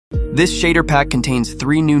This shader pack contains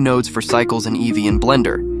 3 new nodes for Cycles and Eevee in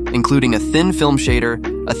Blender, including a thin film shader,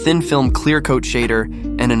 a thin film clearcoat shader,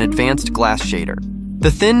 and an advanced glass shader. The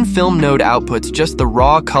thin film node outputs just the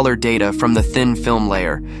raw color data from the thin film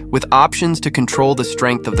layer, with options to control the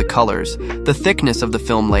strength of the colors, the thickness of the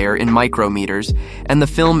film layer in micrometers, and the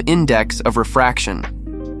film index of refraction.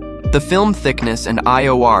 The film thickness and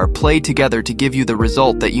IOR play together to give you the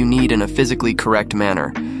result that you need in a physically correct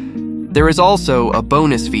manner. There is also a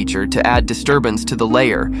bonus feature to add disturbance to the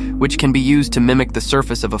layer, which can be used to mimic the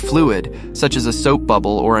surface of a fluid, such as a soap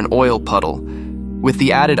bubble or an oil puddle, with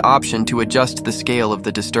the added option to adjust the scale of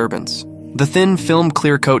the disturbance. The thin film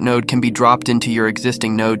clearcoat node can be dropped into your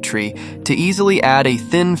existing node tree to easily add a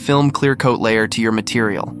thin film clearcoat layer to your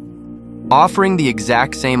material. Offering the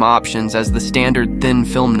exact same options as the standard thin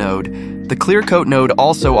film node, the clearcoat node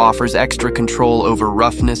also offers extra control over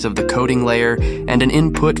roughness of the coating layer and an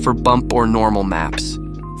input for bump or normal maps.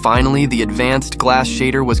 Finally, the advanced glass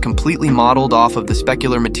shader was completely modeled off of the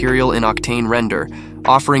specular material in Octane Render,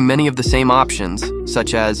 offering many of the same options,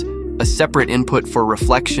 such as a separate input for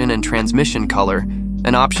reflection and transmission color,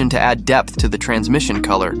 an option to add depth to the transmission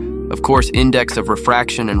color, of course index of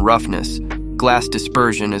refraction and roughness, glass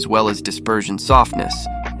dispersion as well as dispersion softness,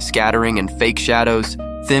 scattering and fake shadows,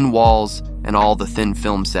 thin walls, and all the thin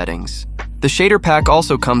film settings. The shader pack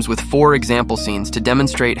also comes with 4 example scenes to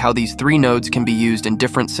demonstrate how these 3 nodes can be used in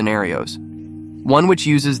different scenarios. One which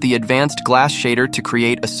uses the advanced glass shader to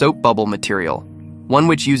create a soap bubble material, one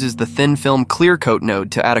which uses the thin film clearcoat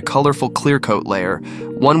node to add a colorful clearcoat layer,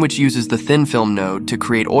 one which uses the thin film node to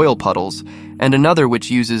create oil puddles, and another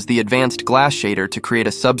which uses the advanced glass shader to create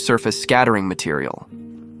a subsurface scattering material.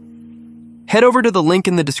 Head over to the link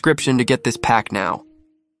in the description to get this pack now.